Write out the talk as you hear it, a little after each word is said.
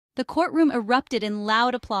The courtroom erupted in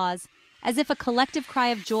loud applause, as if a collective cry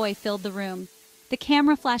of joy filled the room. The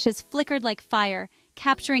camera flashes flickered like fire,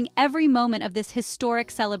 capturing every moment of this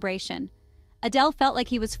historic celebration. Adele felt like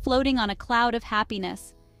he was floating on a cloud of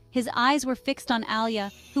happiness. His eyes were fixed on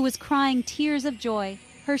Alia, who was crying tears of joy,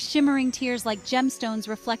 her shimmering tears like gemstones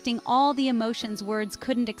reflecting all the emotions words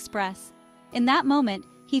couldn't express. In that moment,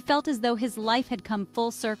 he felt as though his life had come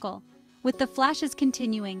full circle. With the flashes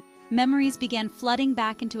continuing, memories began flooding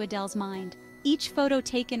back into Adele's mind. Each photo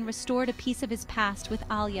taken restored a piece of his past with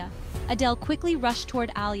Alia. Adele quickly rushed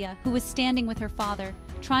toward Alia, who was standing with her father,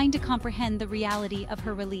 trying to comprehend the reality of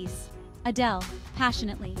her release. Adele,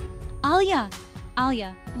 passionately. Alia!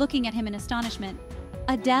 Alia, looking at him in astonishment.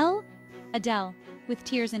 Adele? Adele, with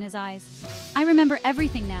tears in his eyes. I remember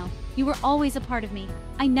everything now. You were always a part of me.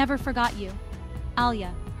 I never forgot you.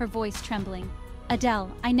 Alia, her voice trembling.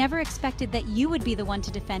 Adele, I never expected that you would be the one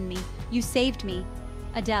to defend me. You saved me.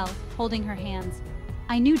 Adele, holding her hands.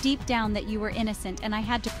 I knew deep down that you were innocent and I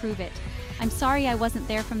had to prove it. I'm sorry I wasn't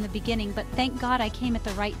there from the beginning, but thank God I came at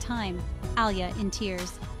the right time. Alia, in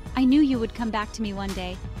tears. I knew you would come back to me one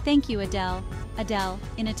day. Thank you, Adele. Adele,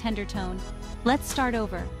 in a tender tone. Let's start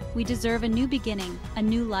over. We deserve a new beginning, a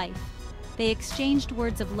new life. They exchanged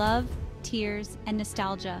words of love, tears, and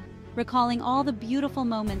nostalgia, recalling all the beautiful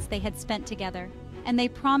moments they had spent together, and they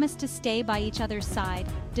promised to stay by each other's side,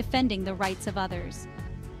 defending the rights of others.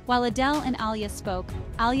 While Adele and Alia spoke,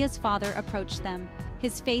 Alia's father approached them,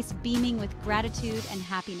 his face beaming with gratitude and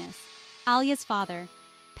happiness. Alia's father,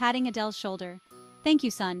 patting Adele's shoulder. Thank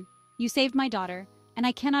you, son. You saved my daughter, and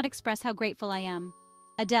I cannot express how grateful I am.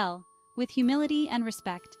 Adele, with humility and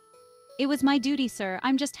respect. It was my duty, sir.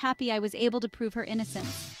 I'm just happy I was able to prove her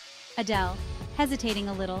innocence. Adele, hesitating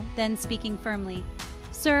a little, then speaking firmly.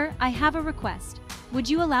 Sir, I have a request. Would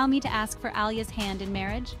you allow me to ask for Alia's hand in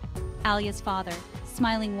marriage? Alia's father,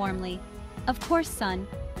 smiling warmly. Of course, son.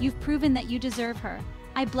 You've proven that you deserve her.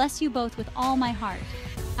 I bless you both with all my heart.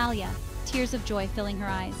 Alia, tears of joy filling her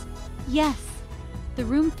eyes. Yes! The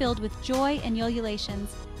room filled with joy and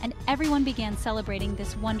ululations, and everyone began celebrating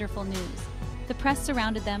this wonderful news. The press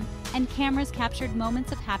surrounded them, and cameras captured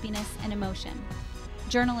moments of happiness and emotion.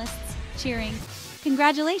 Journalists cheering,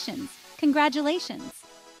 "Congratulations! Congratulations!"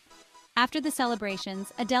 After the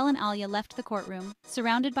celebrations, Adele and Alia left the courtroom,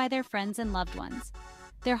 surrounded by their friends and loved ones.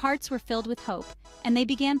 Their hearts were filled with hope, and they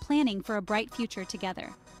began planning for a bright future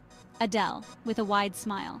together. Adele, with a wide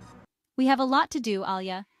smile. We have a lot to do,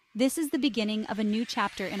 Alia. This is the beginning of a new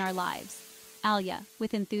chapter in our lives. Alia,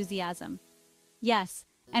 with enthusiasm. Yes,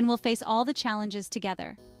 and we'll face all the challenges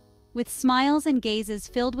together. With smiles and gazes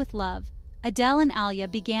filled with love, Adele and Alia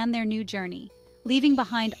began their new journey, leaving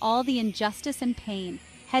behind all the injustice and pain,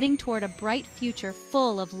 heading toward a bright future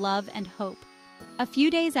full of love and hope. A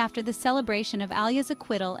few days after the celebration of Alia's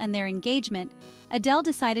acquittal and their engagement, Adele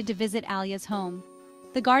decided to visit Alia's home.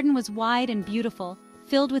 The garden was wide and beautiful,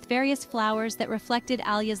 filled with various flowers that reflected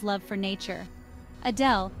Alia's love for nature.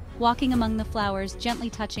 Adele, walking among the flowers, gently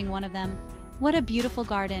touching one of them. What a beautiful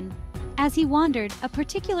garden. As he wandered, a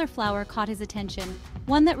particular flower caught his attention,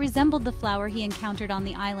 one that resembled the flower he encountered on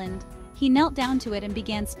the island. He knelt down to it and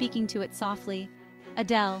began speaking to it softly.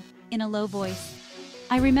 Adele, in a low voice.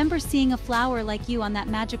 I remember seeing a flower like you on that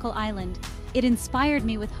magical island. It inspired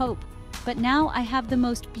me with hope, but now I have the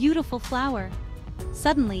most beautiful flower.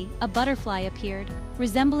 Suddenly, a butterfly appeared,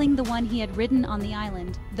 resembling the one he had ridden on the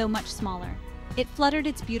island, though much smaller. It fluttered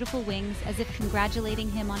its beautiful wings as if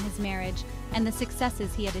congratulating him on his marriage and the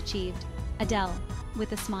successes he had achieved. Adele,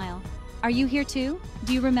 with a smile. Are you here too?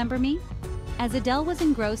 Do you remember me? As Adele was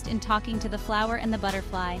engrossed in talking to the flower and the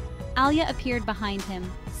butterfly, Alia appeared behind him,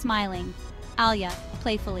 smiling. Alia,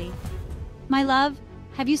 playfully. My love,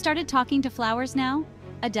 have you started talking to flowers now?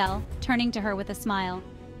 Adele, turning to her with a smile.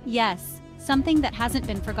 Yes, something that hasn't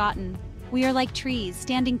been forgotten. We are like trees,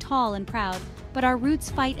 standing tall and proud, but our roots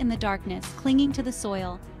fight in the darkness, clinging to the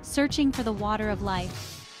soil, searching for the water of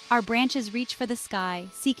life. Our branches reach for the sky,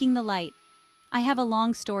 seeking the light. I have a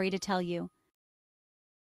long story to tell you,